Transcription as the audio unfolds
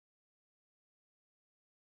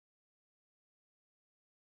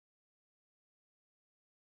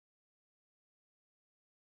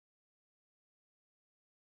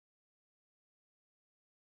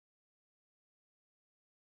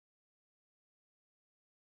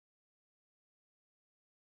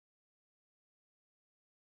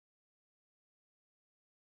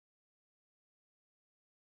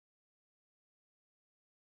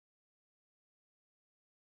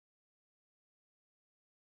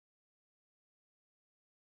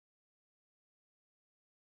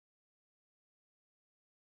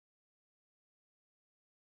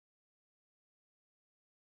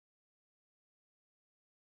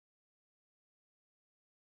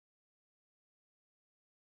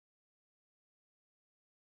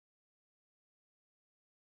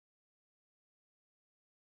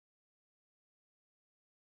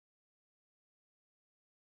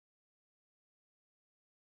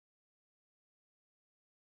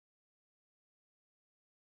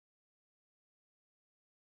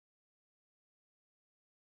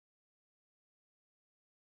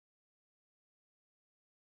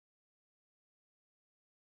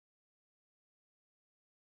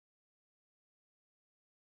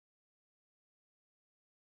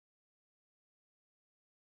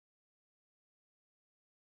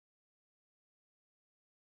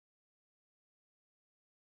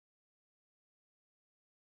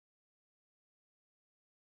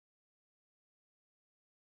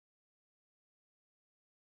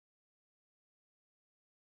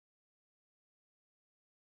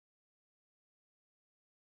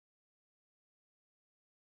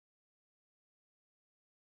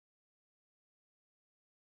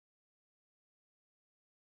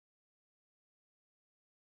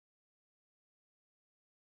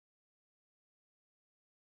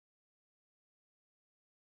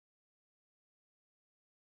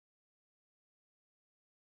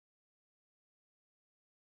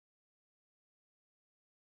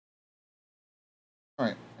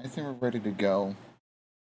I think we're ready to go.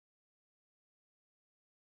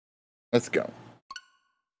 Let's go.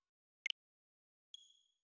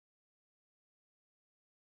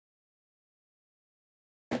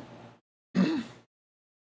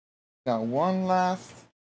 Got one last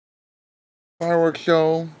fireworks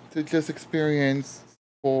show to just experience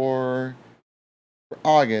for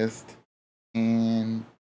August, and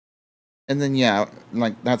then yeah,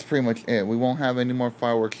 like that's pretty much it. We won't have any more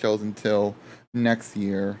fireworks shows until next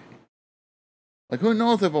year. Like who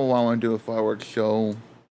knows if I'll want to do a fireworks show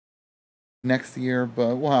next year,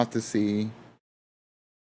 but we'll have to see.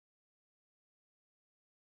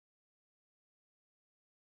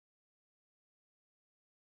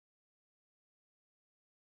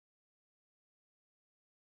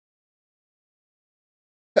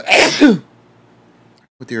 Oh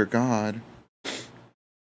dear God.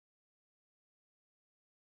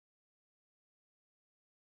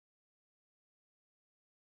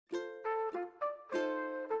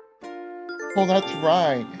 Oh, that's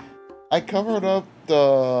right. I covered up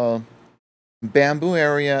the bamboo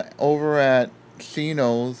area over at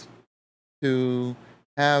Chino's to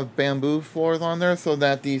have bamboo floors on there so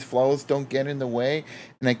that these flowers don't get in the way.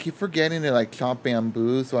 And I keep forgetting to like chop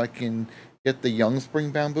bamboo so I can get the young spring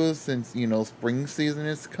bamboos since, spring season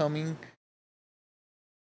is coming.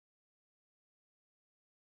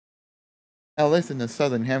 At least in the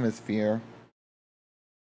southern hemisphere.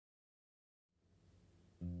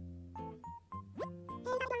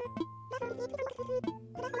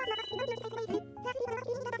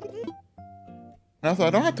 And also, I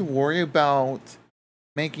don't have to worry about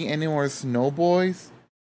making any more snow boys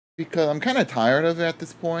because I'm kind of tired of it at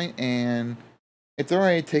this point, and it's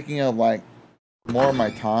already taking up like more of my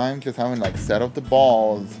time just having like set up the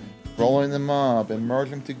balls, rolling them up, and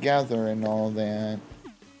merge them together, and all that.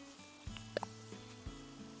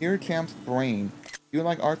 Dear Champ's brain, do you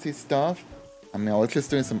like artsy stuff? I mean, I was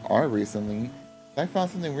just doing some art recently. I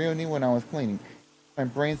found something real neat when I was cleaning. My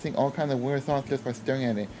brain thinks all kinds of weird thoughts just by staring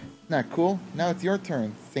at it. Isn't that cool? Now it's your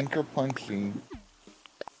turn. Thinker Punchy.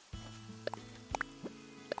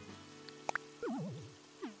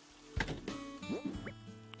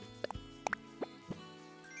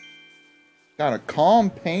 Got a calm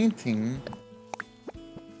painting.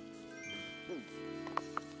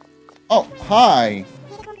 Oh, hi!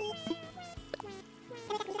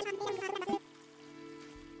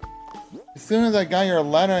 As soon as I got your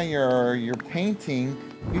letter and your painting,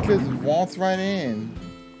 you just waltzed right in.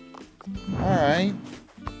 Alright.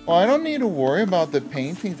 Well, I don't need to worry about the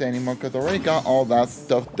paintings anymore because I already got all that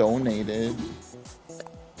stuff donated.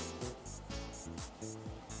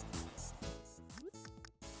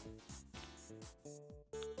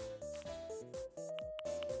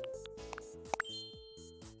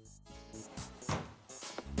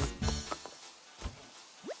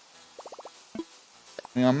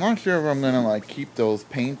 I mean, I'm not sure if I'm gonna like keep those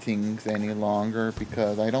paintings any longer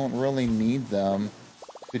because I don't really need them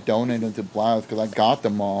to donate them to Blouse because I got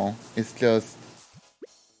them all. It's just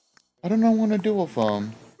I don't know what to do with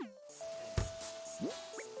them.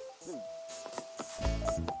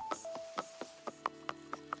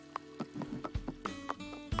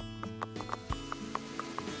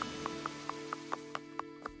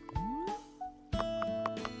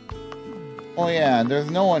 Oh yeah,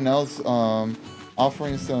 there's no one else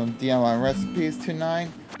offering some DIY recipes tonight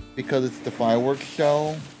because it's the fireworks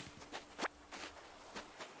show.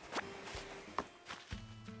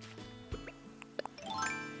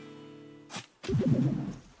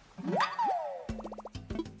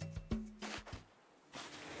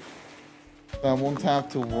 So I won't have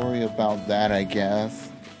to worry about that, I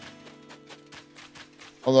guess.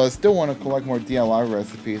 Although I still want to collect more DIY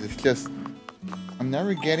recipes, it's just I'm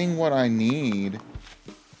never getting what I need.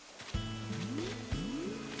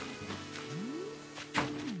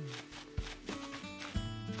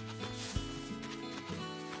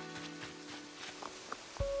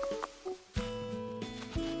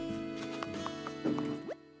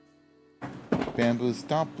 Bamboo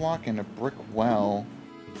stop block and a brick well.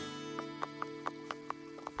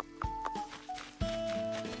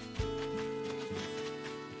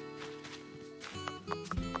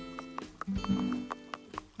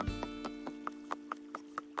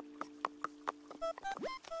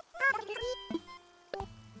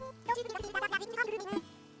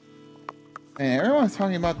 Man, everyone's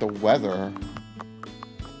talking about the weather.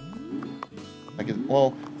 Like,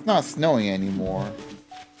 well, it's not snowing anymore.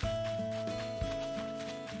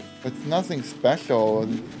 It's nothing special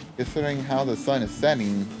considering how the sun is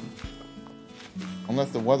setting.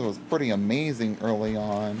 Unless the weather was pretty amazing early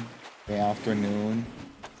on the afternoon.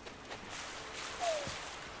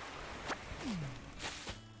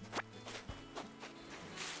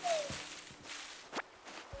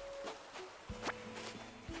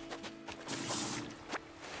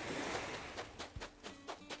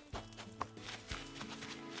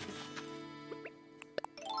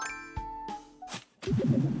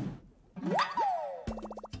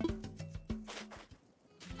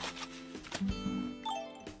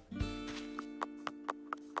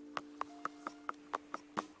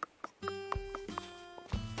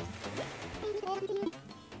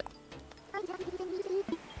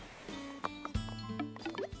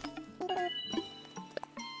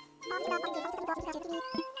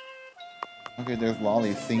 Okay, there's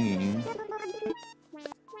Lolly singing.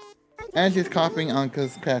 And she's copying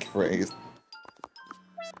Anka's catchphrase.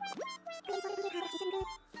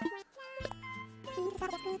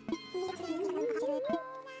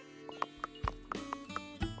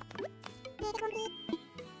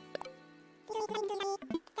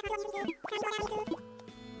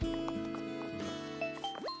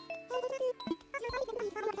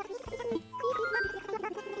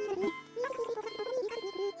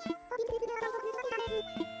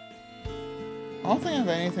 I don't think I have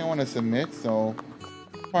anything I want to submit, so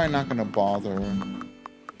probably not gonna bother.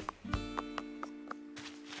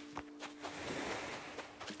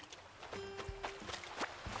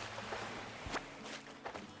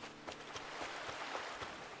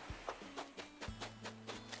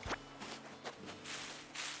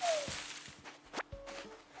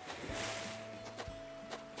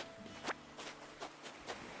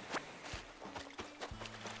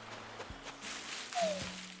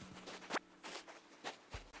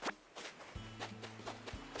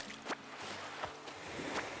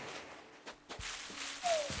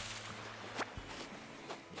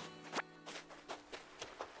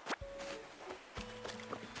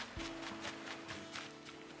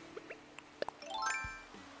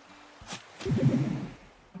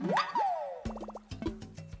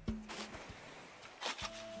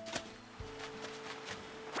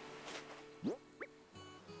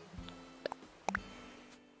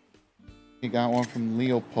 You got one from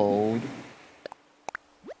Leopold.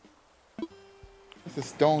 It's a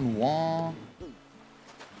stone wall.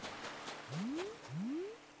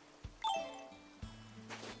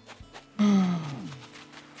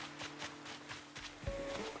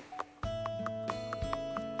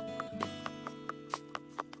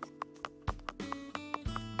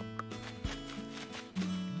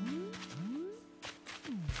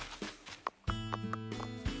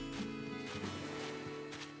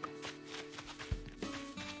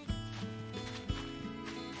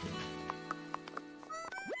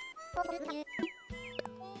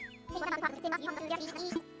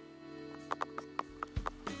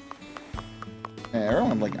 Yeah,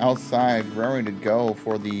 everyone like outside, raring to go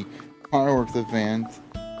for the fireworks event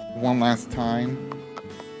one last time.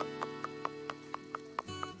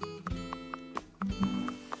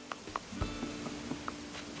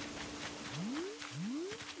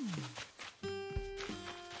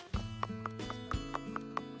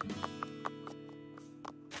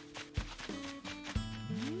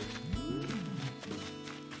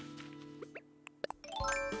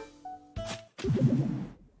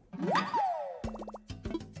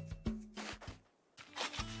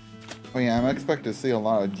 Oh yeah, I'm expecting to see a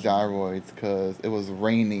lot of gyroids because it was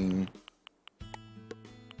raining.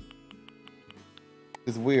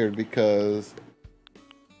 It's weird because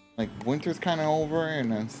like winter's kind of over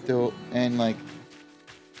and I'm still like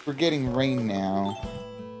we're getting rain now.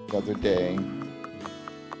 The other day.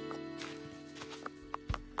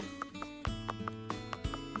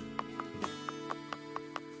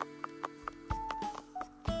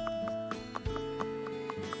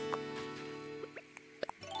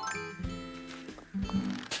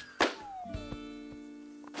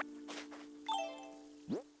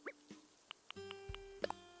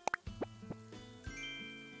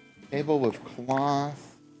 Table with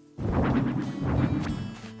cloth.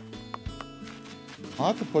 I'll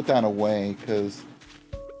have to put that away because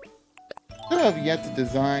I still have yet to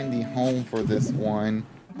design the home for this one.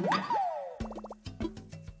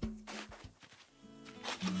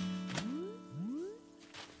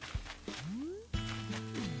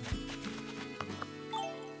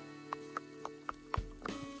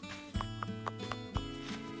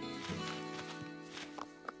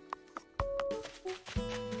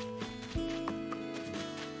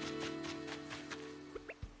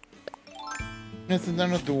 Since I don't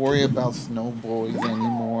have to worry about snow boys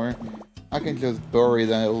anymore, I can just bury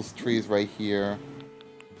those trees right here.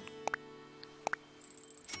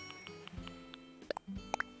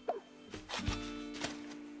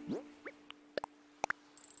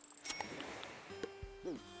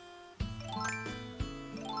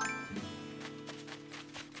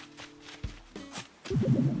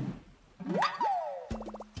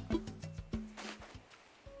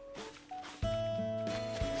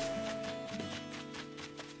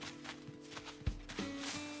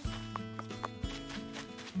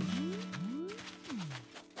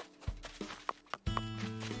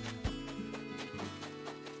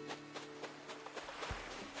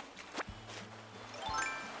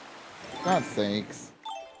 God's sakes.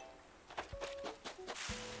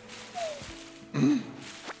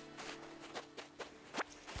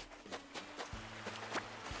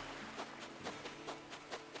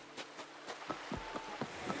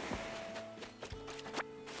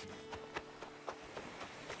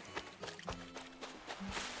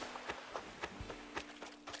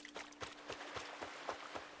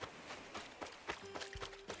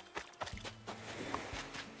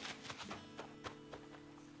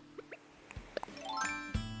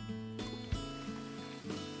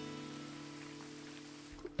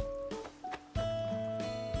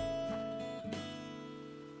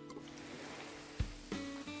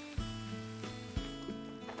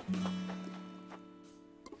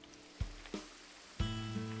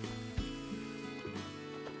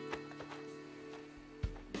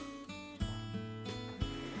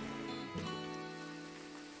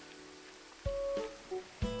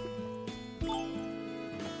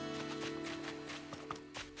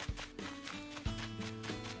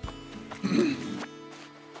 I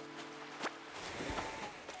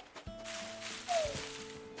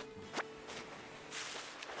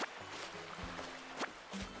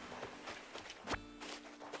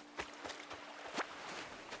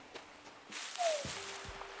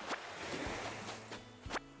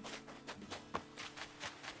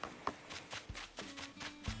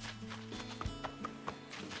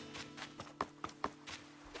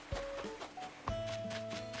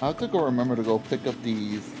have to go remember to go pick up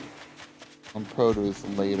these produce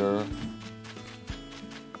later.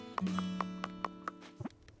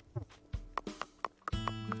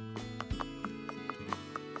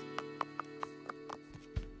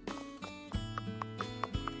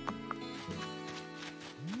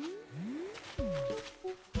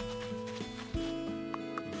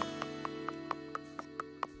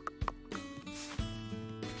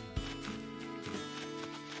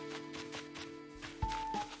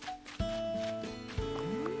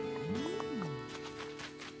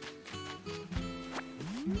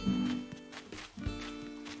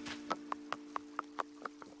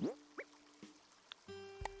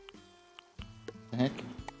 Heck.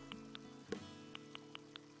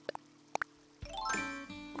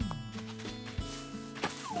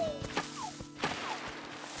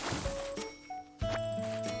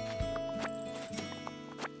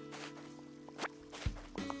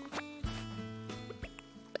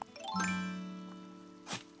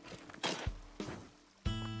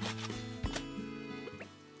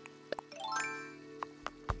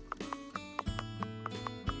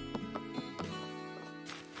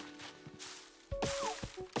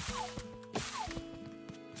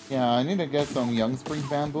 Yeah, I need to get some young spring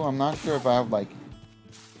bamboo. I'm not sure if I have like...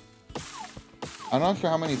 I'm not sure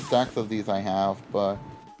how many stacks of these I have, but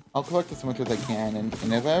I'll collect as much as I can. And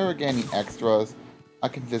if I ever get any extras, I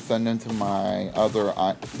can just send them to my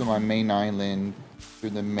to my main island through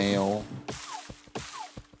the mail.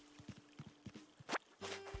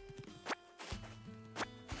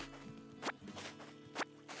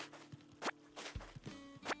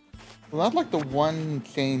 Well, that's like the one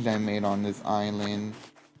change I made on this island.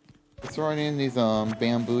 Throwing in these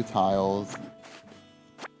bamboo tiles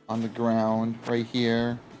on the ground right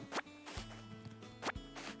here.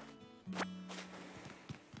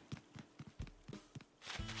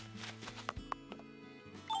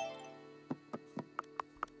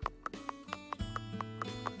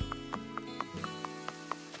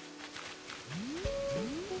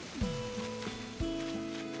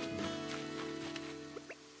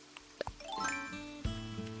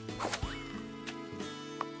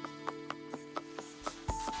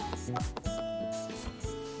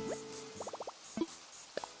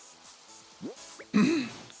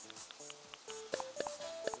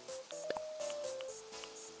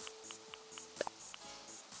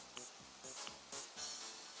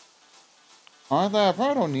 Honestly, I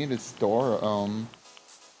probably don't need to store,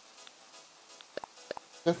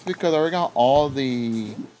 just because I already got all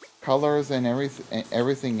the colors and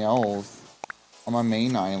everything else on my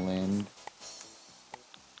main island.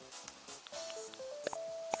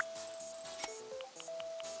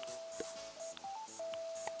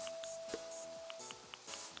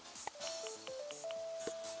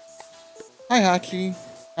 Hi, Hachi.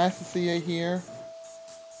 Nice to see you here.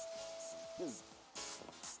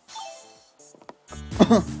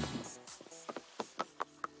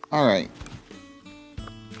 Alright.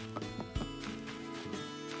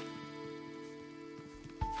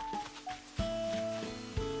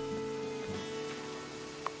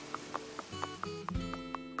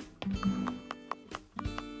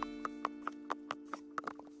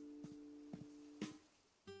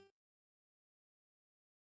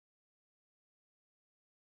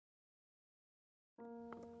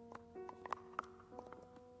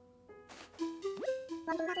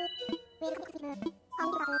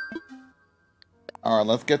 Alright,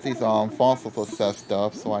 let's get these fossils assessed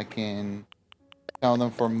up so I can sell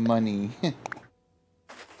them for money.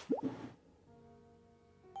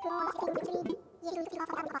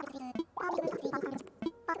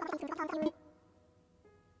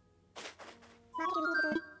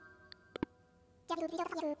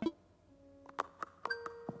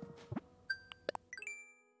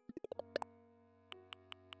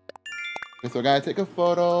 Okay, so I gotta take a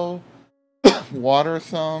photo, water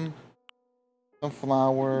some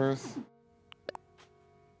flowers.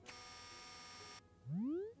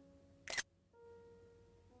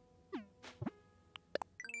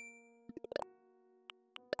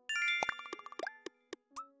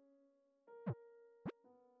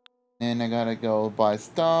 And I gotta go buy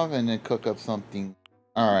stuff and then cook up something.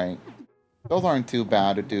 Alright. Those aren't too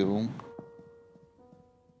bad to do.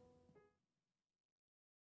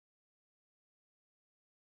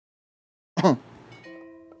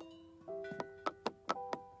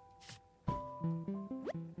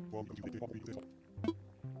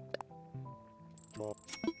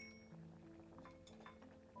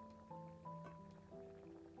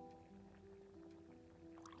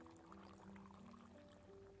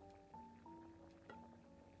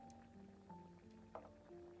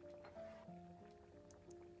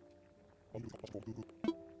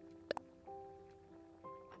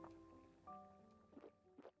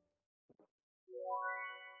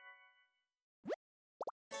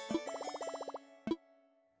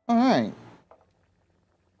 Alright.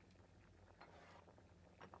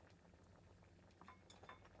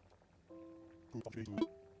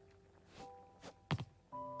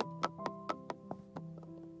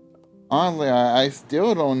 Honestly, I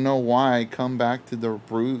still don't know why I come back to the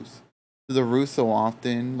roost so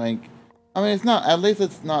often. Like, I mean, it's not, at least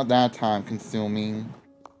it's not that time consuming.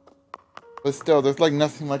 But still, there's like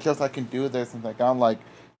nothing much else I can do there since I got like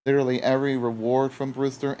literally every reward from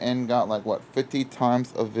Brewster and got like, what, 50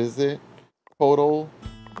 times a visit total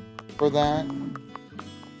for that.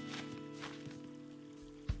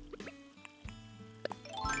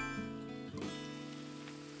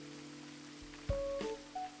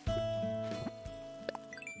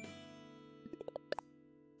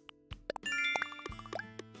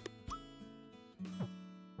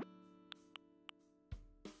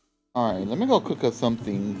 Alright, let me go cook up some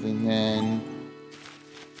things and then...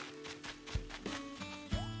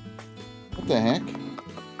 What the heck?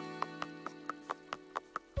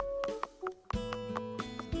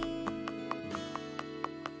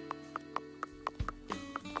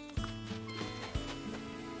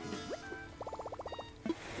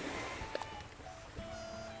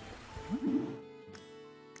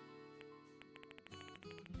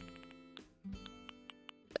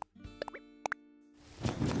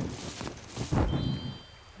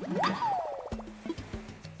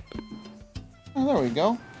 Oh, there we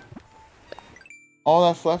go. All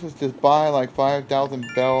that's left is just buy like 5,000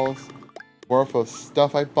 bells worth of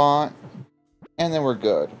stuff I bought, and then we're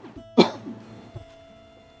good.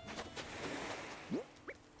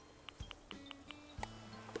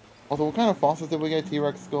 Also, what kind of fossils did we get?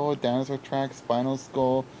 T-Rex skull, dinosaur track, spinal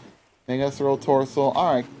skull, Megasaurus torso.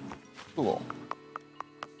 Alright, cool.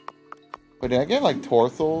 Wait, did I get like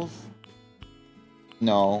torsos?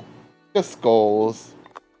 No, just skulls.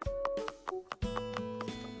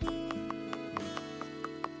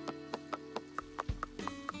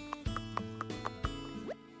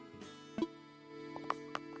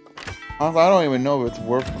 Honestly, I don't even know if it's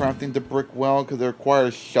worth crafting the brick well because it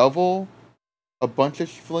requires a shovel, a bunch of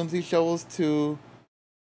flimsy shovels to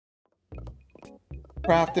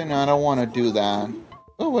craft it, and I don't want to do that.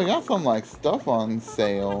 Oh, we got some like stuff on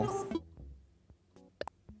sale.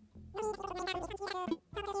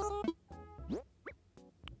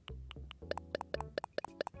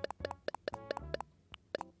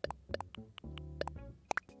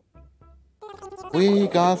 We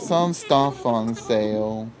got some stuff on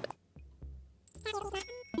sale.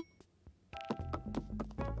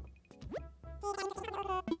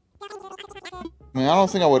 I mean, I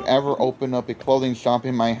don't think I would ever open up a clothing shop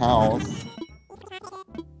in my house.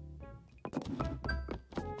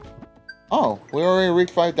 Oh, we already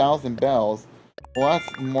reached 5,000 bells. Well,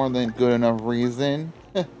 that's more than good enough reason.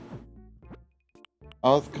 I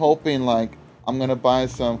was hoping, like, I'm gonna buy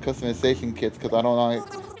some customization kits because I don't like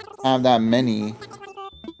have that many.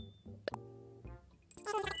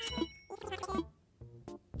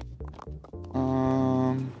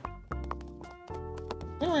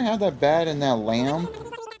 I don't have that bad in that lamp.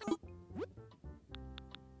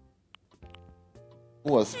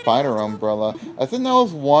 Ooh, a spider umbrella. I think that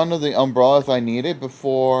was one of the umbrellas I needed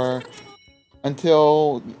before,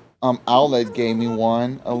 until Outlet gave me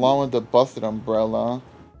one, along with the busted umbrella.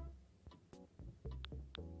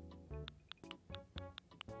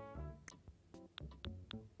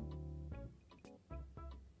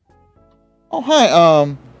 Oh,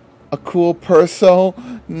 hi, a cool perso.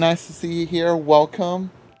 Nice to see you here.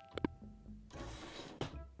 Welcome.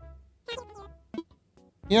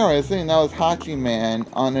 Yeah, I was saying that was Hachi Man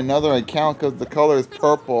on another account because the color is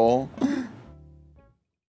purple.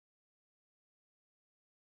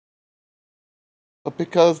 But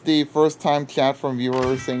because the first time chat from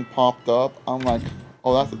viewers thing popped up, I'm like,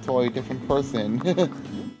 oh, that's a totally different person.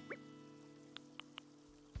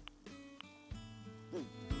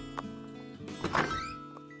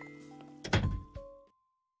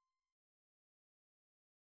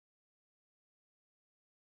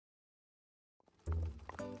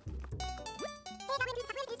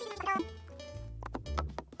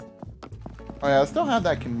 Oh yeah, I still have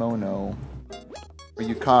that kimono. Or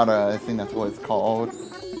yukata, I think that's what it's called.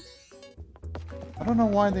 I don't know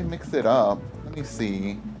why they mixed it up. Let me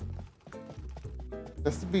see.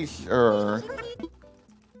 Just to be sure.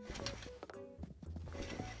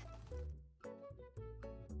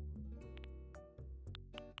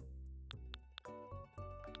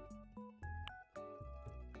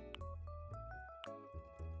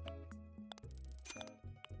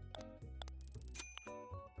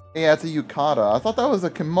 Yeah, it's a yukata. I thought that was a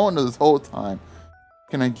kimono this whole time.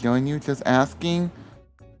 Can I join you? Just asking.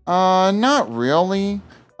 Not really.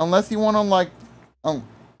 Unless you want to, like,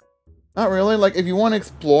 not really. Like, if you want to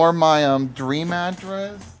explore my, dream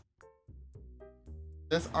address.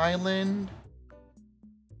 This island.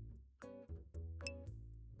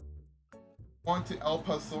 Going to El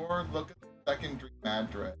Pasor, look at the second dream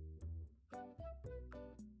address.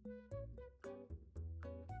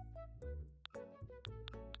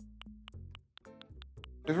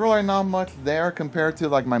 There's really not much there compared to,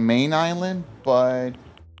 like, my main island, but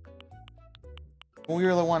if you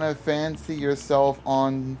really want to fancy yourself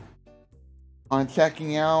on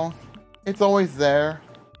checking out, it's always there.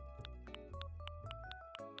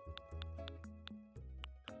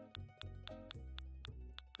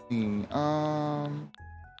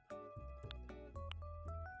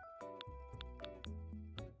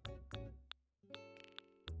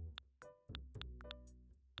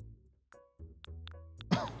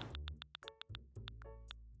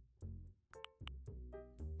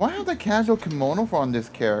 Why have the casual kimono for on this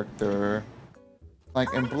character?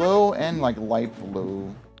 Like in blue and like light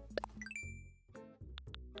blue.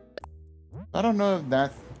 I don't know if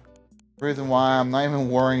that's the reason why I'm not even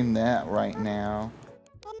wearing that right now.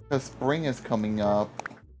 Because spring is coming up.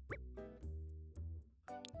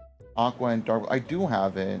 Aqua and dark. I do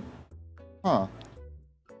have it. Huh.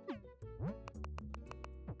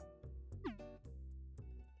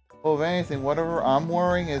 Well, if anything, whatever I'm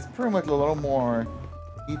wearing is pretty much a little more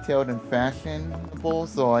detailed and fashionable,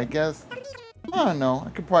 so I guess, I don't know,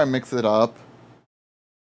 I could probably mix it up.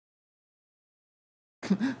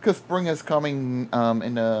 Because spring is coming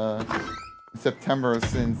in September,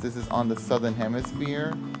 since this is on the southern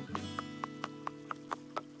hemisphere.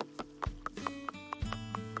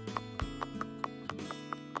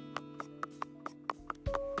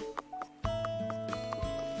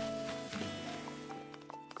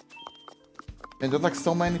 And there's like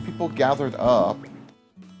so many people gathered up.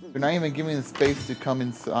 They're not even giving the space to come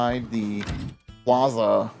inside the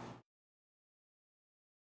plaza.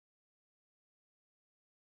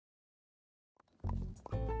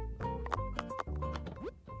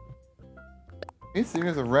 Hey,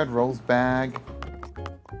 serious, a red rose bag.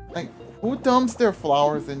 Like, who dumps their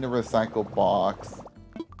flowers in the recycle box?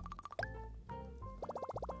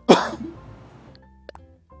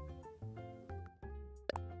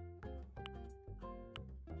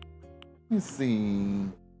 Let's see.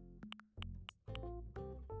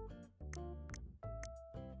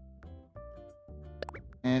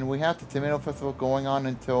 And we have the Tomato Festival going on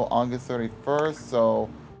until August 31st, so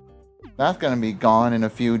that's gonna be gone in a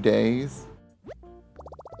few days.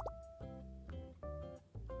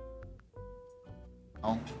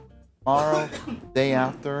 Oh, tomorrow, day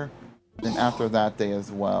after, then after that day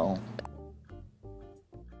as well.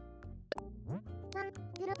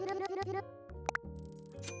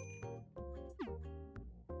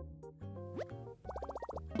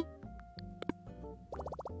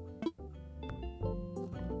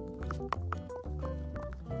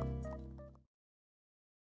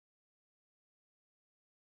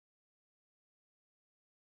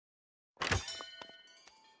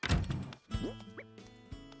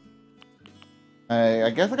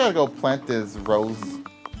 I guess I gotta go plant this rose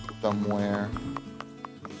somewhere.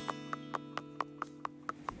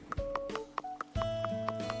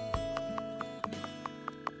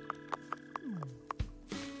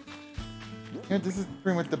 Yeah, this is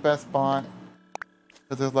pretty much the best spot.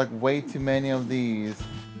 Because there's like way too many of these.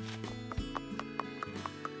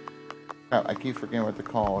 Crap, I keep forgetting what they're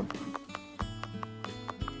called.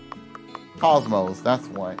 Cosmos, that's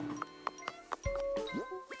what.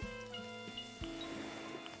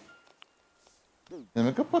 Then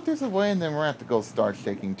we can put this away and then we're gonna have to go start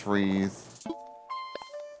shaking trees.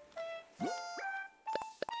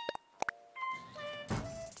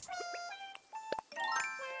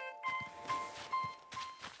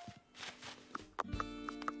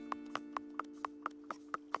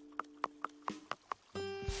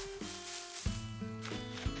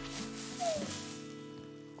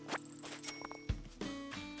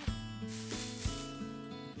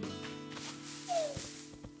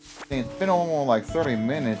 It's been almost like 30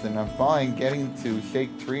 minutes and I'm finally getting to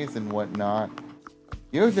shake trees and whatnot.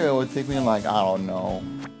 Usually it would take me like, I don't know,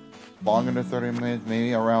 longer than 30 minutes,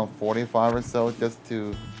 maybe around 45 or so just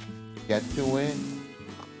to get to it.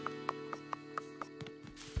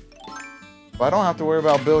 But I don't have to worry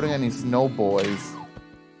about building any snow boys.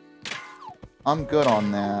 I'm good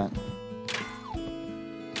on that.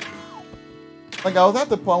 Like, I was at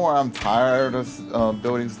the point where I'm tired of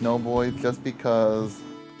building snow boys just because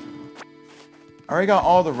I already got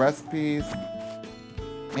all the recipes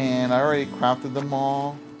and I already crafted them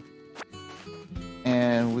all.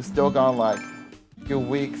 And we still got like a few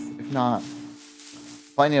weeks, if not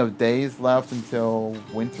plenty of days left until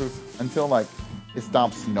winter, until like it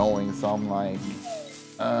stops snowing. So I'm like,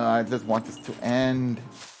 I just want this to end.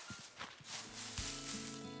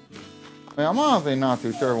 I mean, I'm honestly not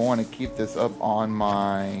too sure if I want to keep this up on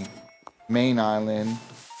my main island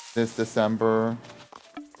this December.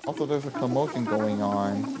 Also, there's a commotion going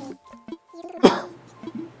on.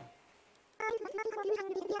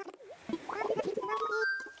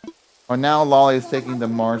 Oh, now Lolly is taking the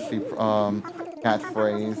Marshy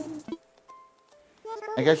catchphrase.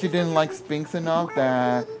 I guess she didn't like Spinks enough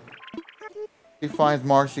that she finds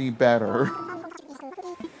Marshy better.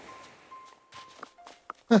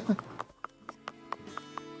 But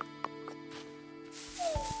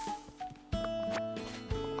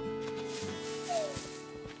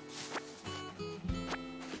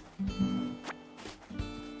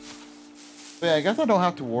yeah, I guess I don't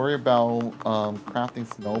have to worry about crafting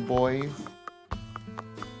snow boys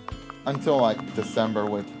until like December,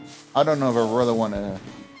 which I don't know if I really want to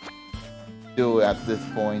do at this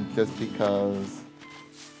point, just because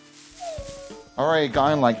I already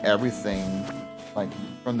gotten like everything, like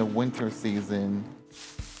from the winter season.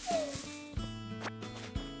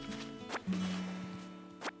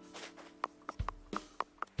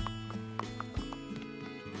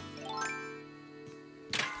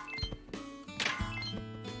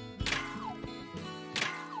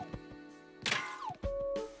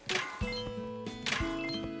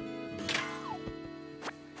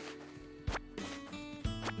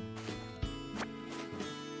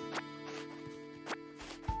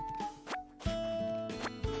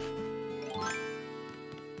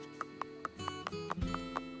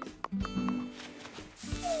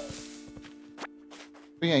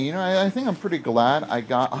 But yeah, you know, I think I'm pretty glad I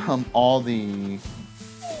got all the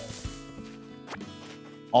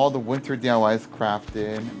winter DIYs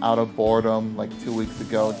crafted out of boredom like 2 weeks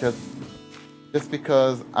ago, just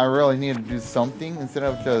because I really needed to do something instead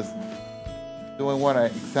of just doing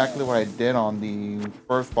exactly what I did on the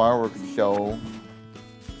first fireworks show.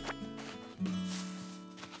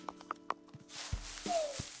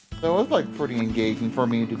 So it was like pretty engaging for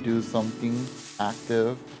me to do something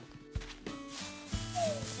active.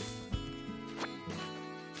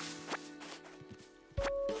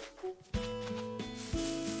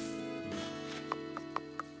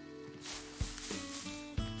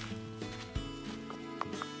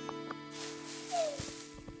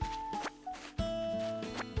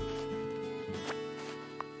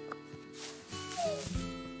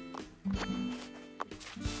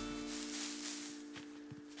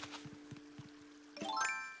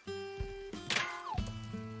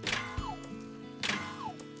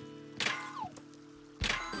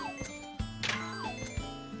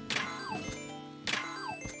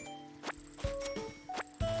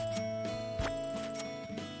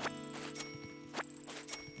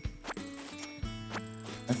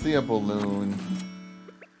 I see a balloon.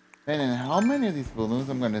 Man, and how many of these balloons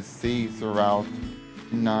I'm gonna see throughout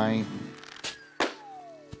the night?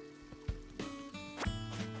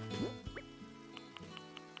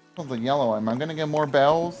 Oh, the yellow. Am I gonna get more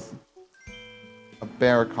bells? A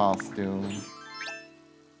bear costume.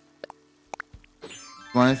 You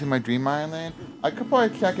wanna see my dream island? I could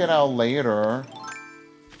probably check it out later.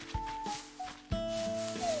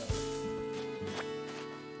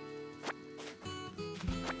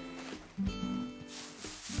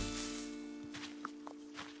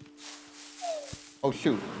 Oh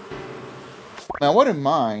shoot. Now I wouldn't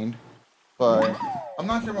mind, but I'm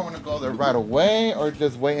not sure if I'm gonna go there right away or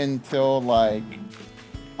just wait until like,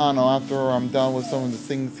 I don't know, after I'm done with some of the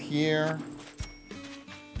things here.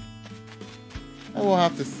 I will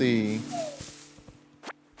have to see.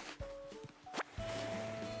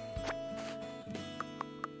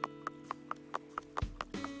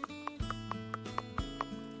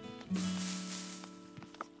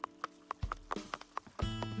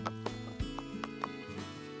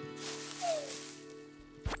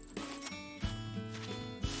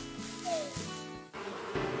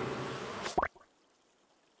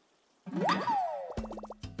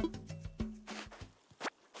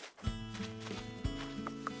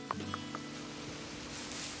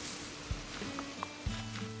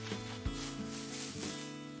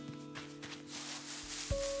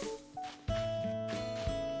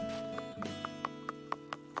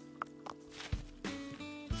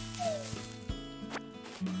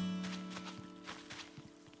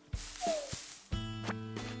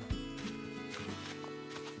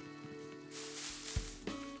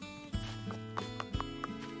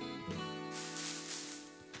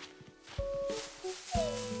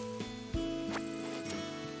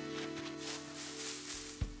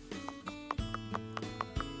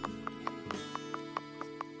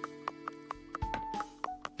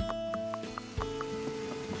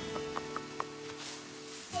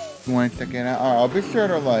 You want to check it out? Alright, I'll be sure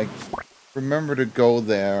to, like, remember to go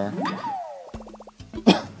there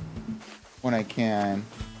when I can.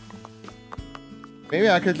 Maybe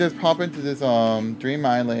I could just pop into this, Dream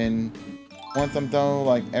Island once I'm done with,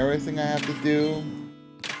 like, everything I have to do.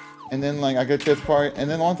 And then, like, I could just and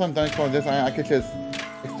then once I'm done exploring this island, I could just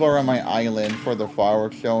explore on my island for the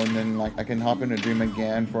fireworks show, and then, like, I can hop into Dream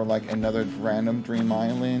again for, like, another random Dream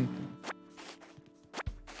Island.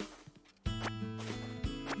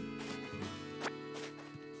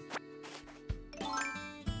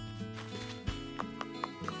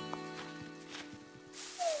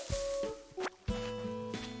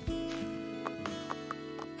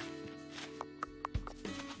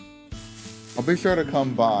 I'll be sure to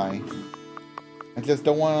come by. I just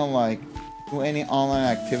don't want to, like, do any online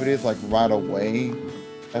activities, like, right away.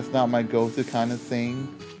 That's not my go-to kind of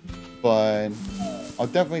thing. But I'll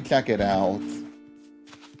definitely check it out.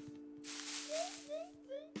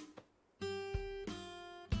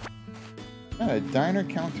 Got a diner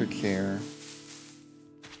counter chair.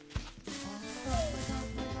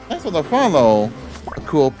 Thanks for the follow,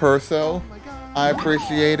 cool perso. I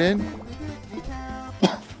appreciate it.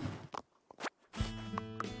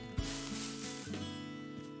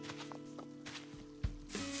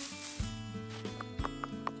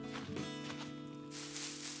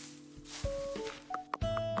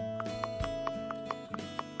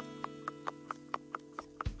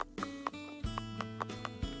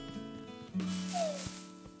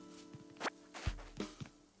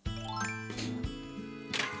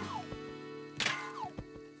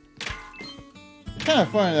 Kind of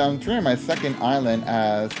funny that I'm treating my second island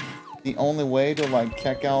as the only way to, like,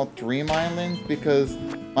 check out Dream Islands, because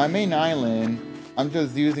my main island, I'm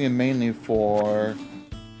just using it mainly for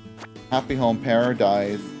Happy Home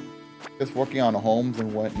Paradise, just working on homes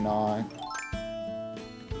and whatnot.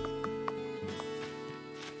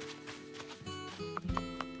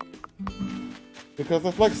 Because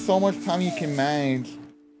it's like so much time you can manage,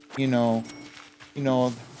 you know,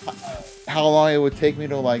 how long it would take me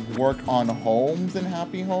to, like, work on homes in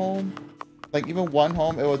Happy Home. Like, even one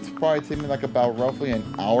home, it would probably take me, like, about roughly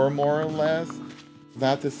an hour more or less. I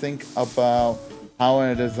have to think about how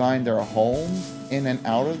I design their homes in and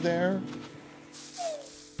out of there.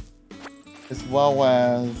 As well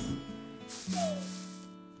as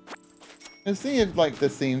to see if, like, the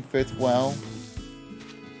scene fits well.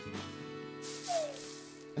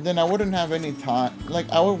 And then I wouldn't have any time. Like,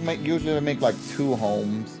 I would usually make, like, 2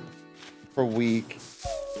 homes per week,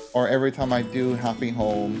 or every time I do Happy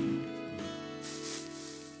Home.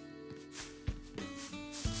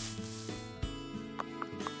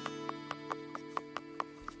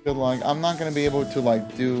 Cause, like, I'm not gonna be able to,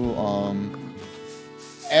 like, do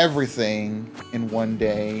everything in one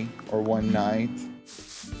day or one night.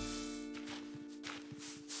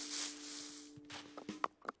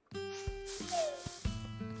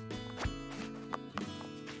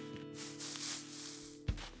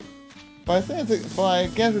 But I think but I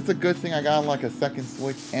guess it's a good thing I got, like, a second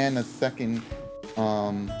Switch and a second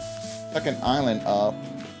island up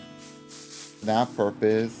for that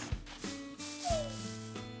purpose.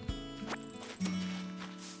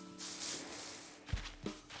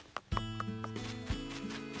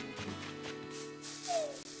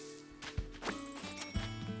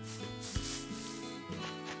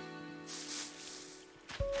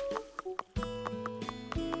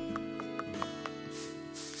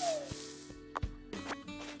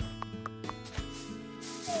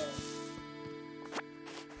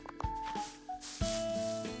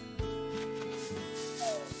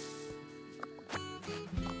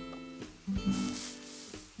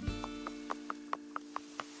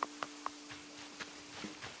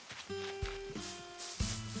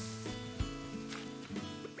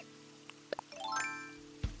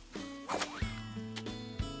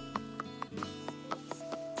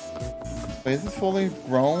 Wait, is this fully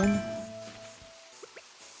grown?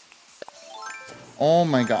 Oh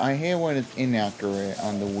my god, I hate when it's inaccurate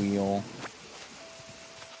on the wheel.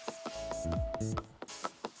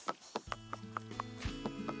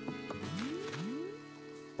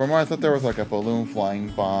 For a moment I thought there was, like, a balloon flying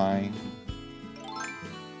by.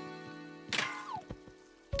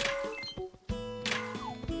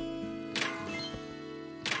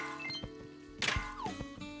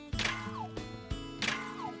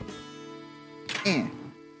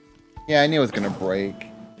 Yeah, I knew it was gonna break.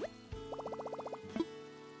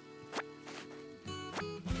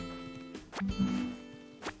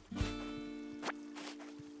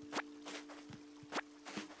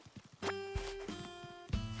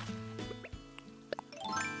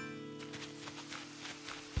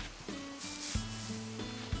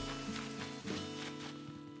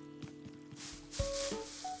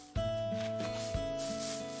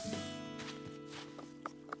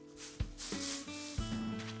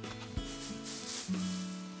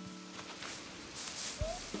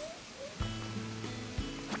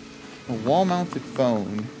 A wall-mounted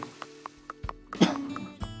phone. I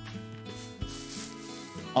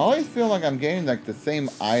always feel like I'm getting like the same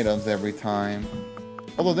items every time.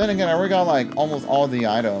 Although then again, I already got like almost all the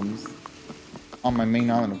items on my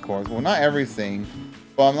main island, of course. Well, not everything,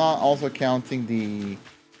 but I'm not also counting the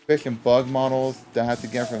fish and bug models that I have to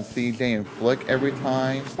get from CJ and Flick every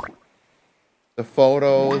time. The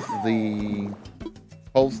photos, the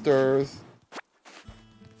posters.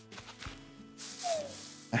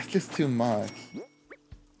 That's just too much.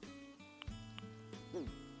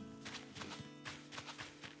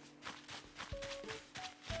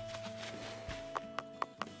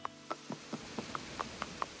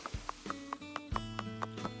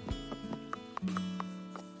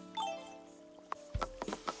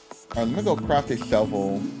 Alright, let me go craft a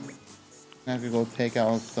shovel. I have to go take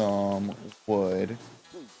out some wood.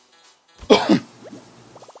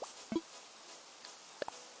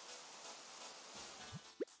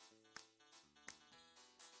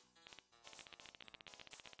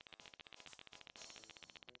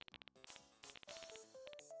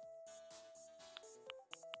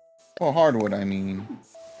 Well, hardwood, I mean.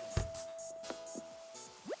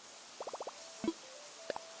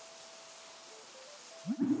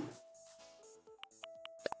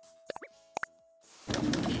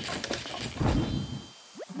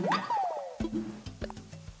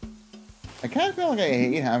 I kind of feel like I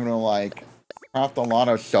hate having to, like, craft a lot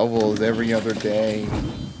of shovels every other day.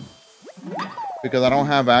 Because I don't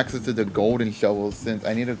have access to the golden shovels since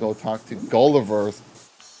I need to go talk to Gulliver.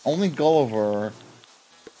 Only Gulliver.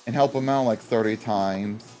 And help him out like 30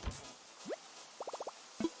 times.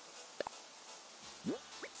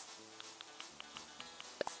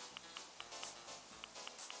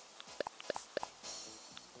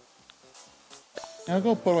 I'll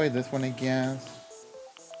go put away this one, I guess.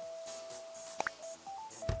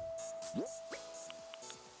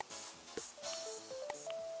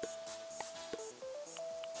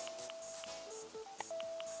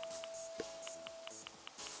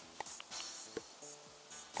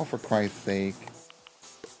 Oh, for Christ's sake.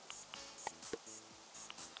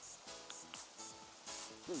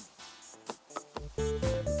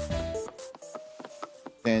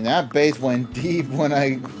 And that base went deep when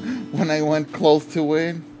I went close to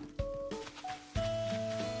it.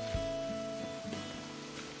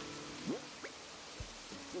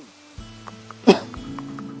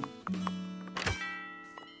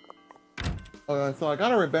 So I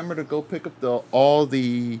gotta remember to go pick up all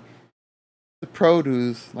the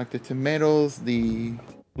produce, like the tomatoes, the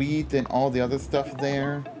wheat, and all the other stuff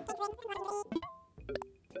there.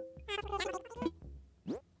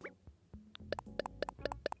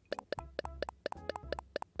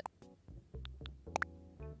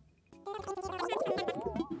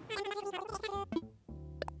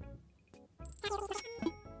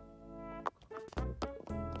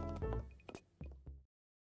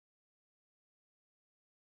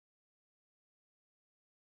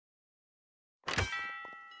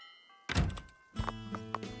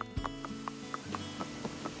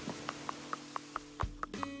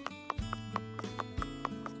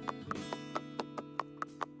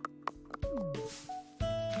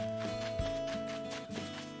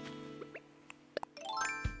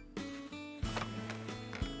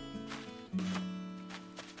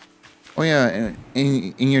 Oh yeah,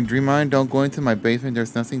 in your dream mind, don't go into my basement,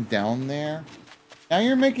 there's nothing down there. Now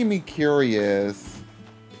you're making me curious.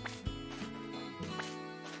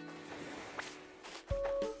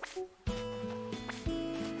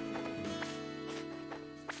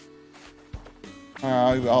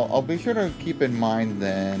 I'll be sure to keep in mind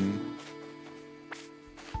then.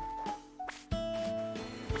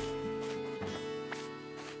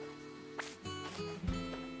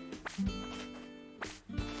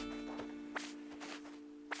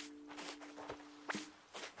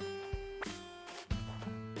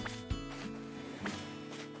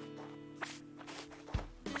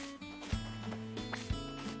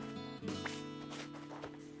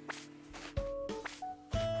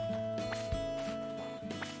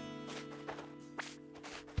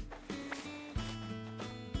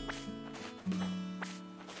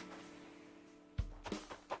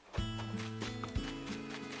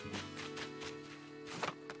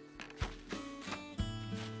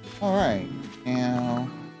 Alright, now,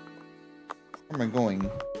 where am I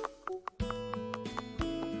going?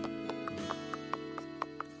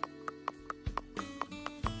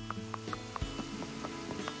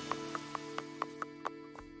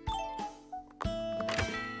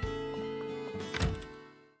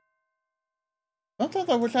 Sometimes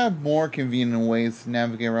I wish I had more convenient ways to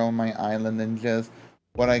navigate around my island than just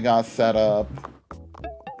what I got set up.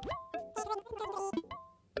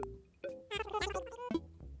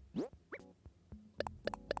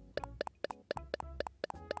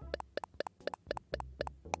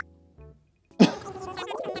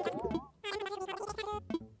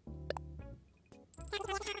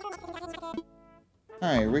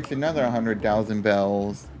 Alright, reached another 100,000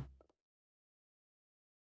 bells.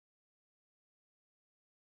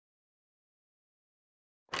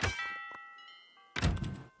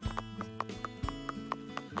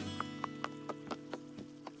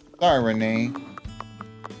 Sorry, Renee.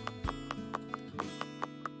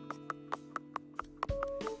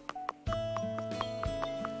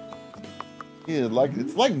 Yeah,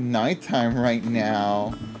 it's like nighttime right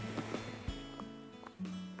now.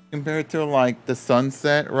 Compared to like the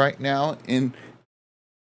sunset right now in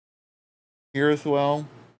here as well.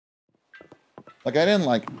 Like I didn't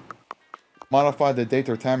like modify the date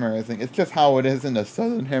or time or anything. It's just how it is in the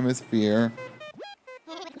southern hemisphere.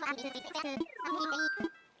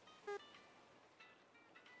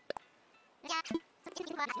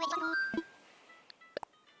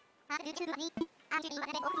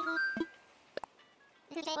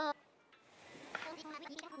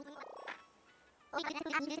 Okay.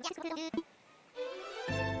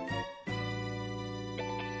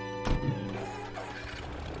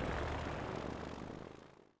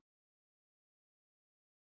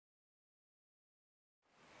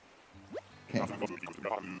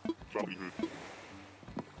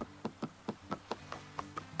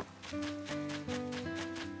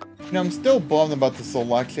 You know, I'm still bummed about the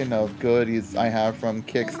selection of goodies I have from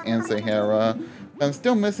Kix and Sahara. I'm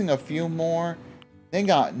still missing a few more. They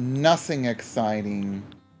got nothing exciting.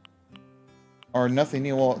 Or nothing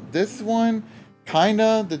new. Well, this one,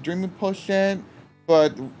 kinda, the Dreaming Potion,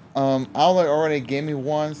 but Outlet already gave me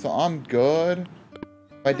one, so I'm good.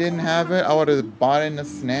 If I didn't have it, I would have bought it in a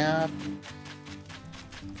snap.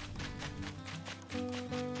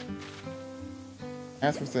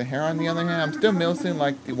 As for Sahara, on the other hand, I'm still missing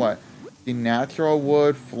like the natural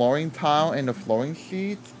wood flooring tile and the flooring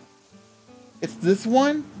sheet. It's this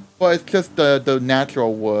one, but it's just the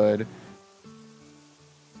natural wood.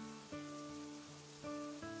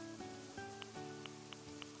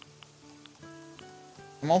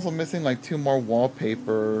 I'm also missing like 2 more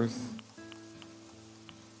wallpapers.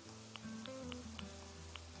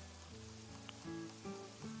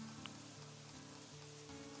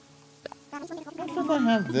 I'm not sure if I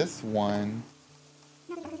have this one.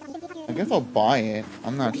 I guess I'll buy it.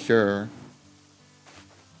 I'm not sure.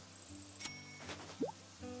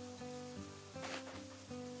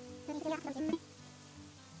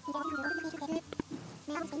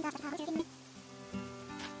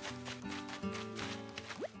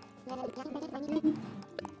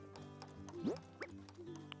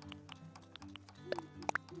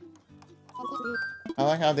 I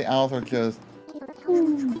like how the owls are just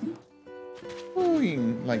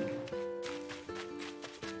cooing, like.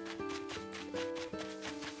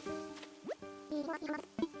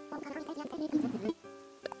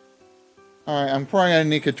 Alright, I'm probably gonna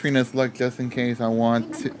need Katrina's luck just in case I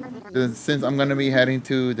want to, since I'm gonna be heading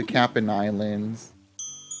to the Cap'n Islands.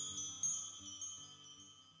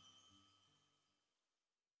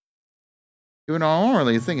 Even though I don't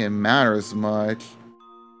really think it matters much.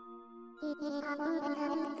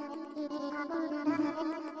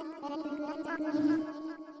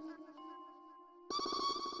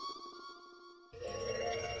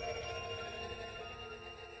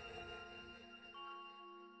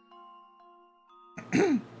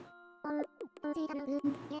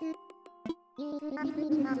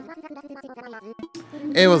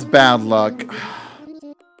 It was bad luck.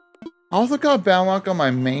 I also got bad luck on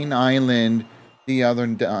my main island the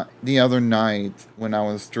other night when I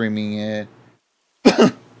was streaming it.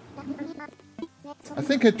 I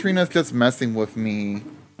think Katrina's just messing with me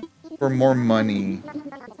for more money.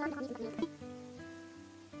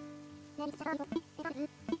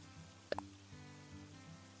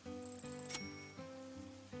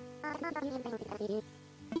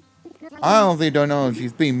 I honestly don't know if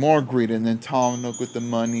she's being more greedy than Tom Nook with the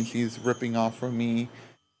money she's ripping off from me.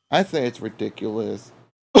 I say it's ridiculous.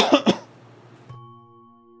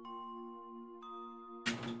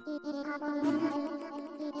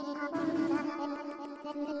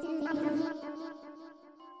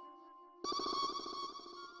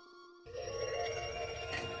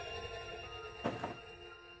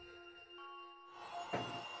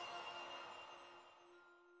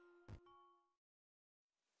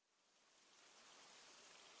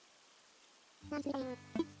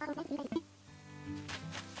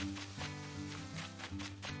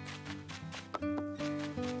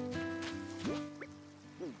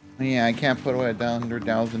 Yeah, I can't put away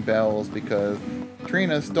 100,000 bells because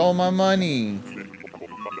Trina stole my money.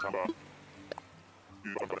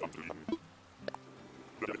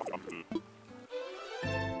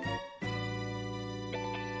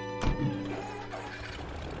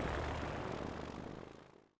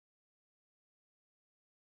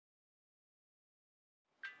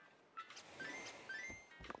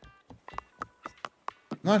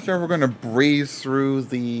 not sure if we're gonna breeze through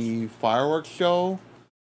the fireworks show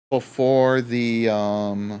before the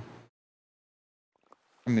what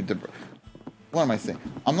am I saying?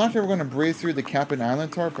 I'm not sure we're gonna breeze through the Cap'n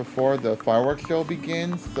Island tour before the fireworks show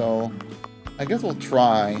begins, so I guess we'll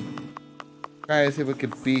try. Try to see if we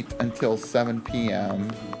could beat until 7 p.m.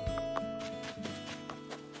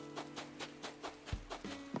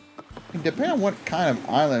 Depending on what kind of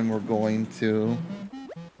island we're going to.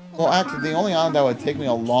 Well, actually, the only island that would take me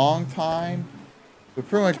a long time would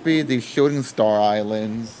pretty much be the Shooting Star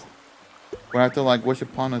Islands. Where I have to, like, wish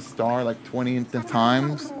upon a star, like, 20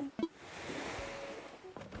 times.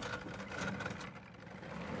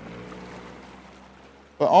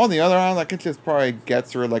 But all the other islands, I could just probably get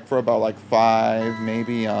through, like, for about, like, 5,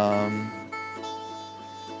 maybe, 10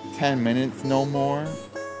 minutes, no more.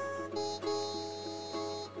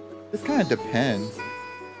 This kind of depends.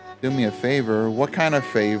 Do me a favor. What kind of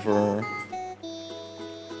favor?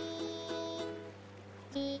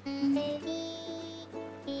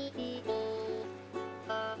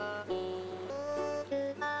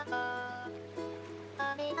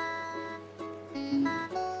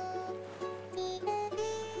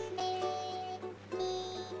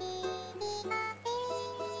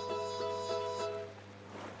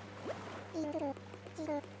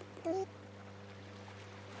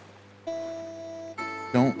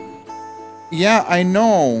 Yeah, I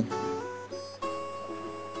know.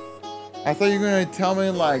 I thought you were gonna tell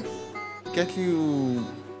me, like, get you...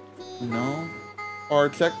 No? Or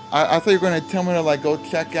check... I thought you were gonna tell me to, like, go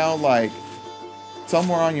check out, like,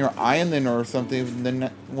 somewhere on your island or something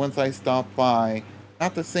then once I stop by.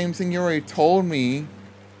 Not the same thing you already told me.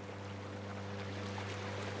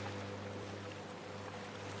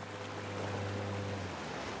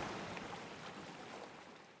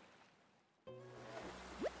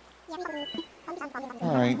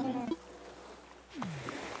 Alright.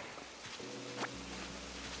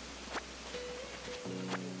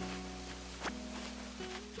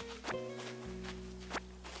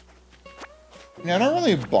 Yeah, I don't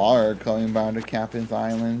really bother coming back to Captain's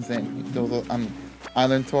Islands and those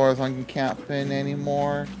island tours on Captain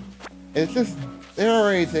anymore. It's just, they're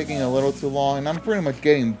already taking a little too long and I'm pretty much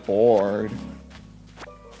getting bored.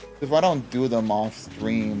 If I don't do them off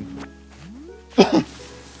stream.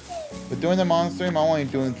 But doing them on stream, I'm only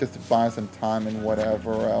doing just to buy some time and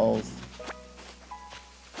whatever else.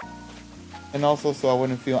 And also so I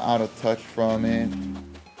wouldn't feel out of touch from it.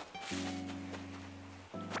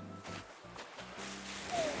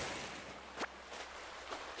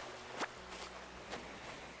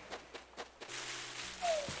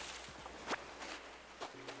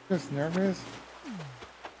 Just nervous?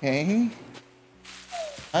 Hey?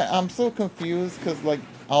 I'm so confused because, like,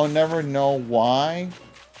 I'll never know why.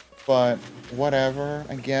 But whatever,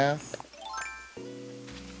 I guess.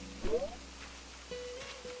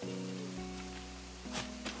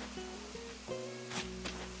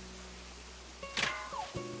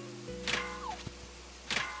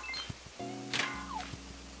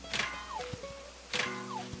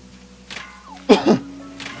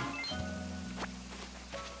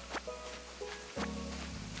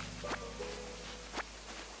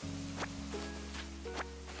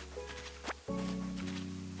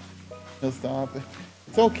 Stop it.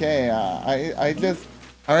 It's okay. I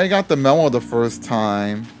already got the memo the first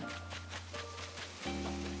time.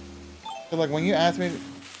 So, like, when you asked me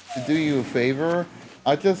to do you a favor,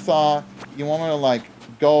 I just saw you want me to, like,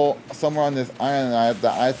 go somewhere on this island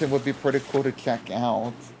that I think would be pretty cool to check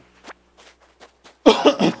out.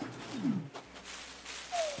 What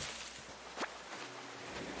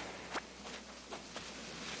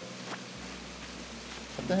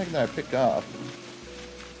the heck did I pick up?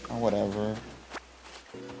 Or whatever.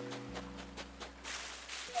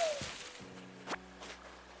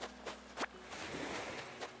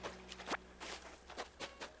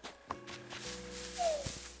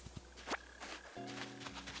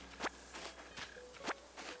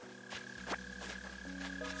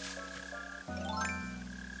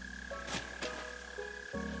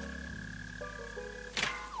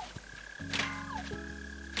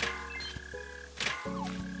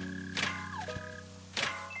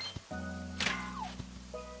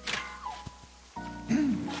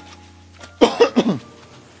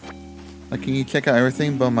 Like, can you check out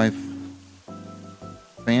everything but my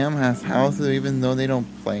fam has houses even though they don't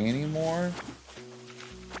play anymore?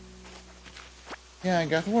 Yeah, I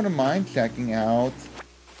guess I wouldn't mind checking out.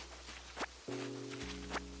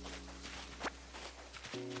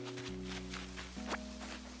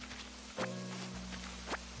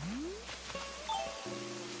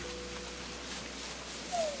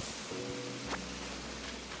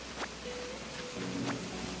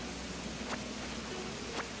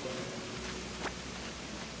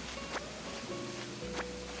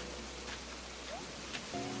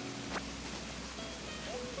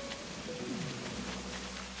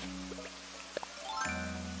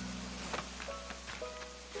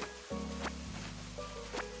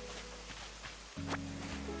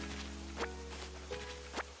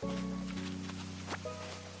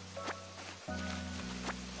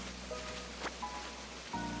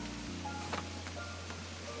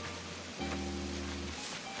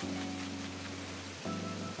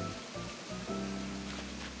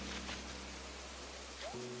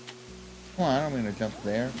 Oh, I don't mean to jump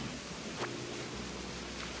there.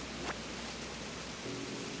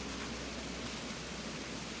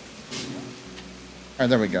 Alright,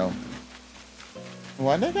 there we go.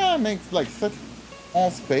 Why they gotta make like such small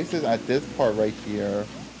spaces at this part right here?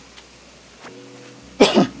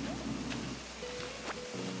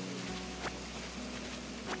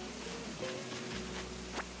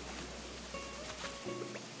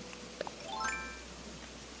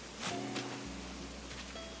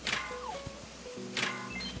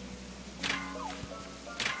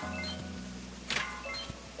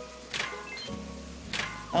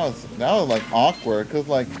 That was like awkward because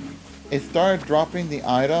like it started dropping the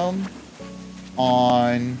item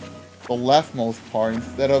on the leftmost part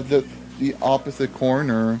instead of the opposite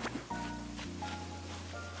corner.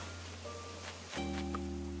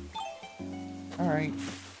 All right.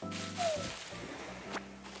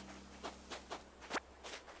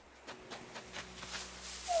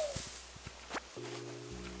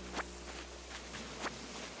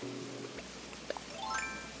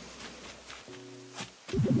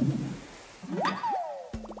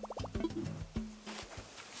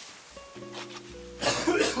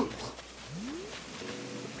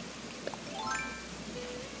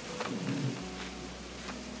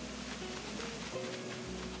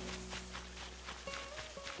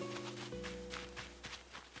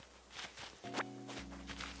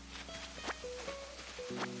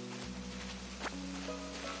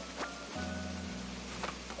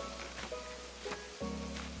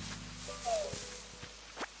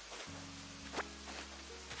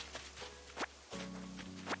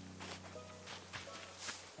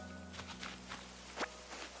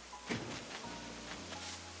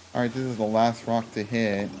 Alright, this is the last rock to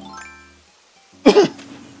hit.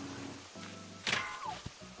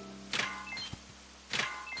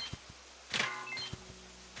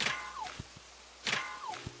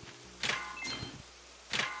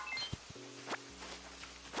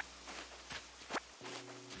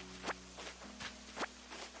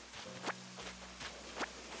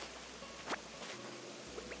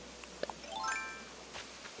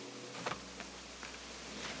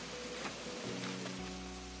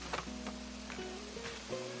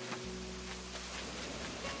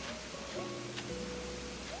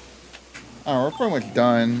 Alright, we're pretty much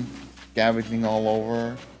done scavenging all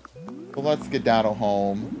over. So let's skedaddle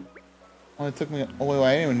home. Oh, it took me. Oh, wait,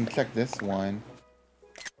 I didn't even check this one.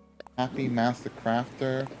 Happy Master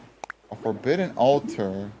Crafter. A Forbidden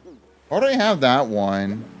Altar. Why do I have that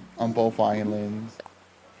one on both islands?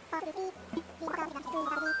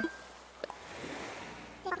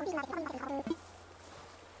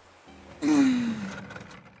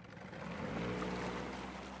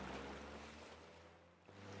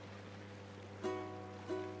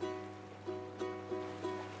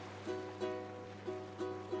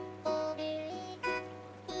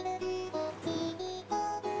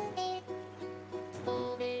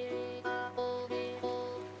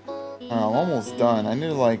 I'm almost done. I need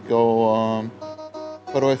to like go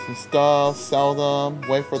put away some stuff, sell them,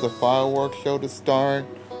 wait for the fireworks show to start.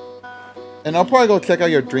 And I'll probably go check out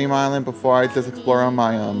your dream island before I just explore on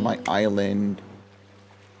my my island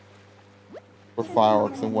for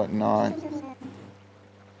fireworks and whatnot.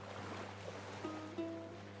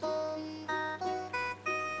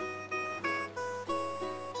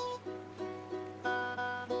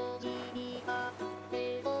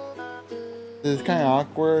 This is kind of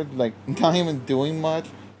awkward, like not even doing much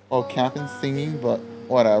while Captain's singing, but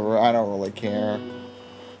whatever, I don't really care.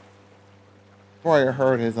 Before I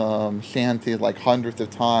heard his shanties like hundreds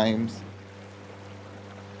of times.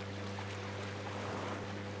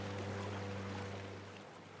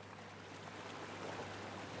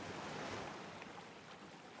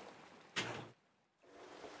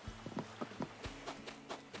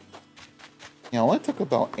 You know, it took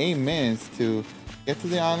about 8 minutes to get to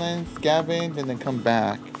the island, scavenge, and then come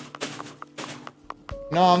back.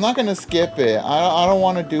 No, I'm not gonna skip it. I don't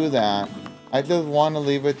want to do that. I just want to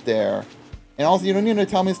leave it there. And also, you don't need to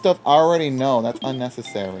tell me stuff I already know. That's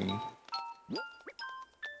unnecessary.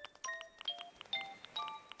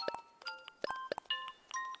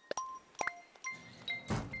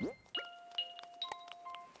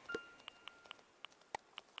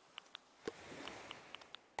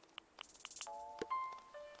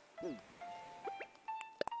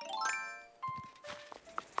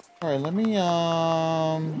 Alright, let me,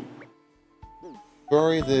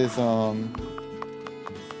 bury this,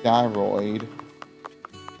 gyroid.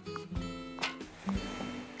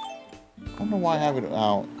 I don't know why I have it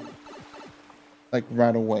out. Like,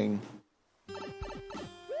 right away.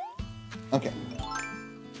 Okay.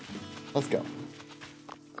 Let's go.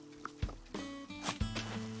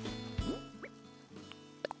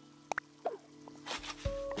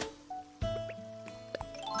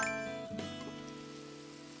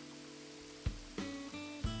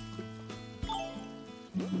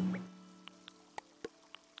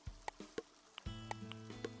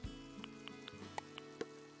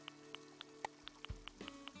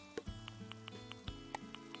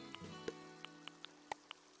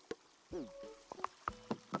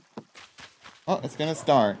 Oh, it's gonna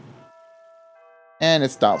start. And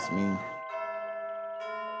it stops me.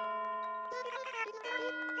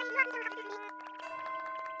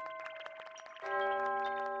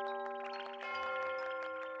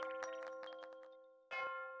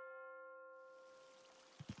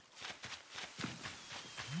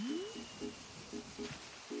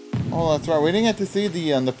 Oh, that's right. We didn't get to see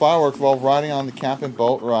the fireworks while riding on the camping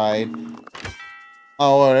boat ride.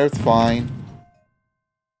 Oh, well, it's fine.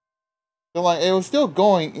 So, like, it was still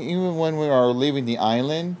going even when we are leaving the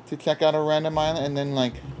island to check out a random island, and then,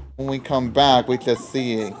 like, when we come back, we just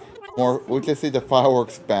see it. Or we just see the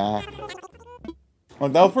fireworks back. Well,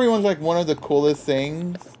 that was pretty much, like, one of the coolest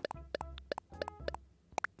things.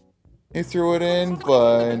 He threw it in,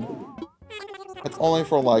 but it's only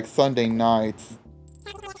for, like, Sunday nights.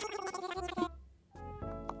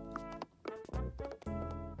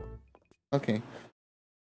 Okay.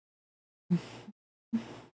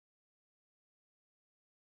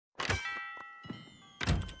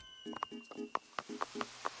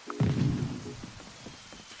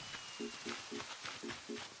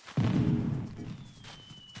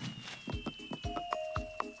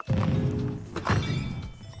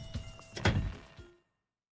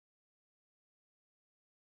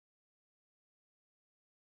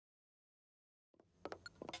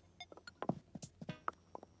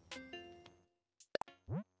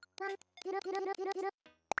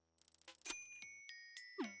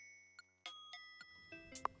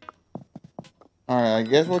 Alright, I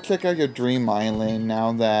guess we'll check out your dream island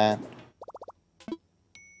now that...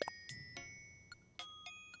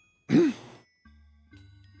 now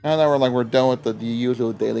that we're done with the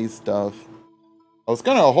usual daily stuff. I was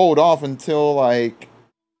gonna hold off until, like,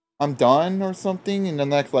 I'm done or something in the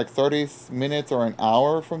next, like, 30 minutes or an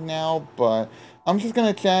hour from now, but I'm just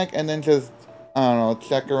gonna check and then just, I don't know,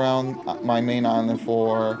 check around my main island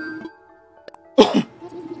for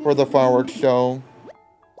the fireworks show.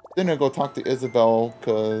 Then I'll go talk to Isabelle,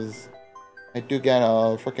 because I do get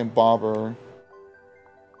a freaking bobber.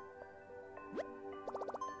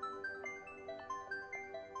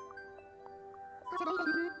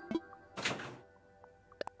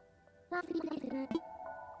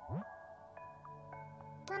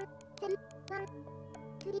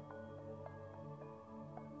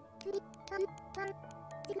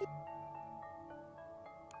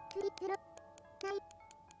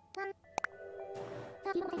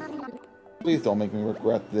 Please don't make me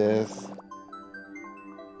regret this.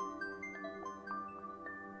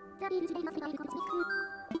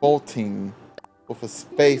 Bolting with a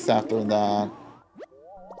space after that.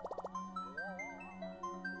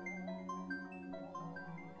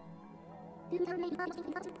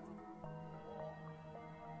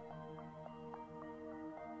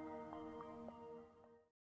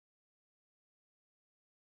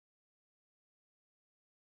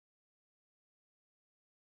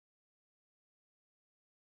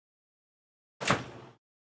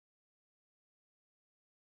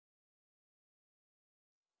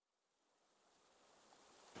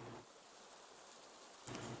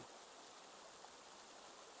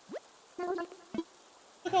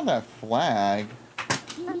 Look at that flag.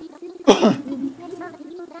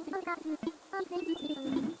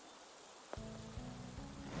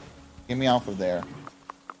 Get me off of there.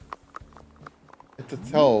 It's a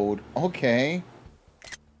toad. Okay.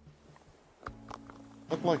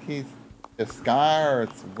 Look like he's the sky or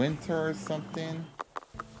it's winter or something.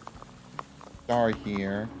 Star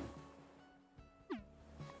here.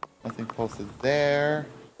 Nothing posted there.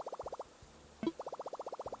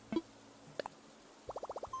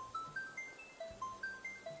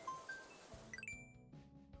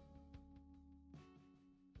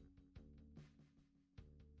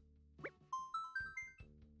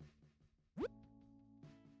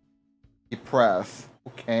 Press.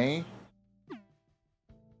 Okay.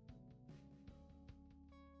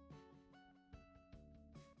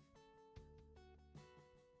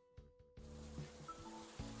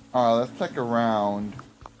 Alright, let's check around. Kind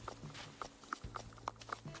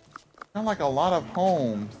of like a lot of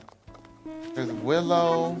homes. There's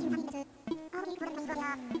Willow.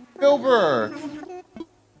 Filbert!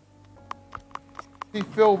 See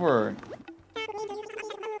Filbert.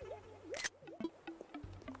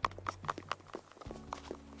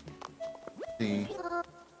 See.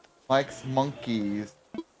 Likes monkeys.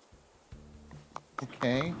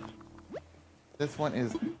 Okay. This one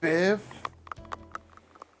is Biff.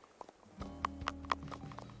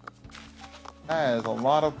 That is a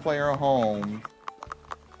lot of player homes.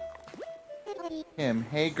 Him.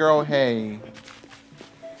 Hey girl, hey.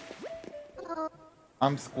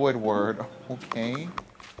 I'm Squidward. Okay.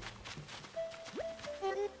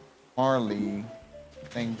 Marley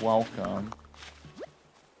saying welcome.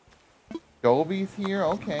 Dobie's here,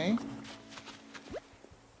 okay.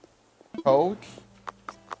 Coach.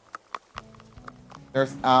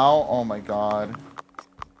 There's Al, oh my god.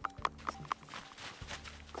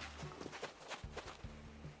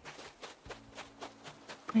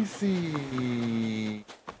 Let me see.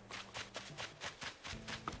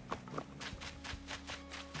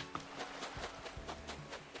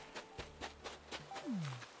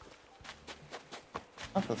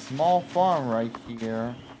 That's a small farm right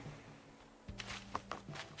here.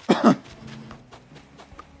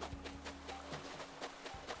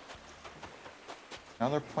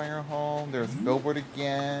 Another player home. There's Filbert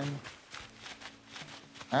again.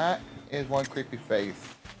 That is one creepy face.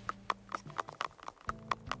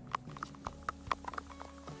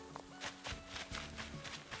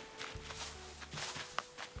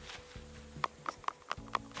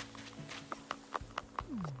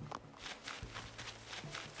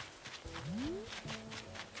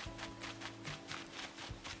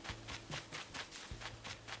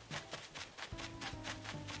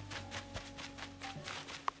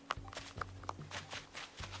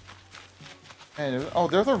 Hey, oh,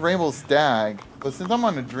 there's a rainbow stag. But since I'm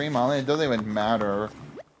on a dream island, it doesn't even matter.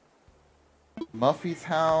 Muffy's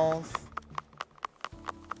house.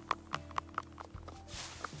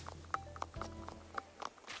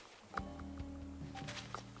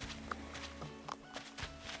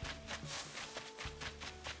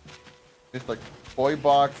 There's like toy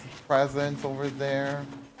box presents over there.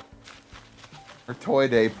 Or Toy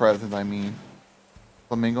Day presents, I mean.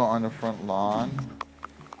 Flamingo on the front lawn.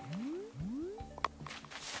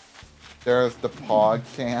 There's the Pog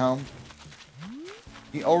Champ.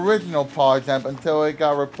 The original Pog Champ until it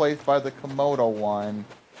got replaced by the Komodo one.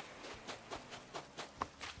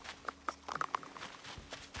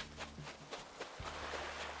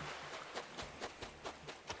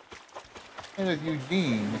 And there's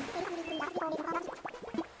Eugene.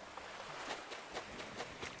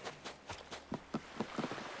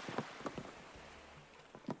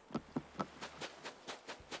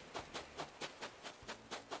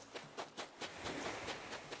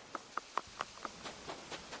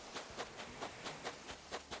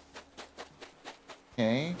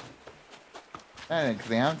 Okay. An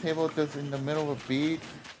exam table just in the middle of a beach.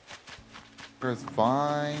 There's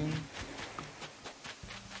Vine.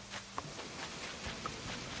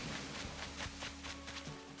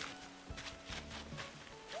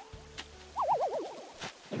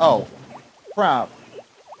 Oh, crap.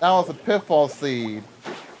 That was a pitfall seed.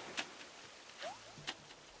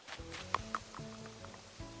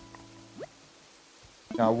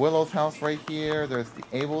 Now Willow's house right here. There's the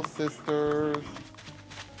Able sisters.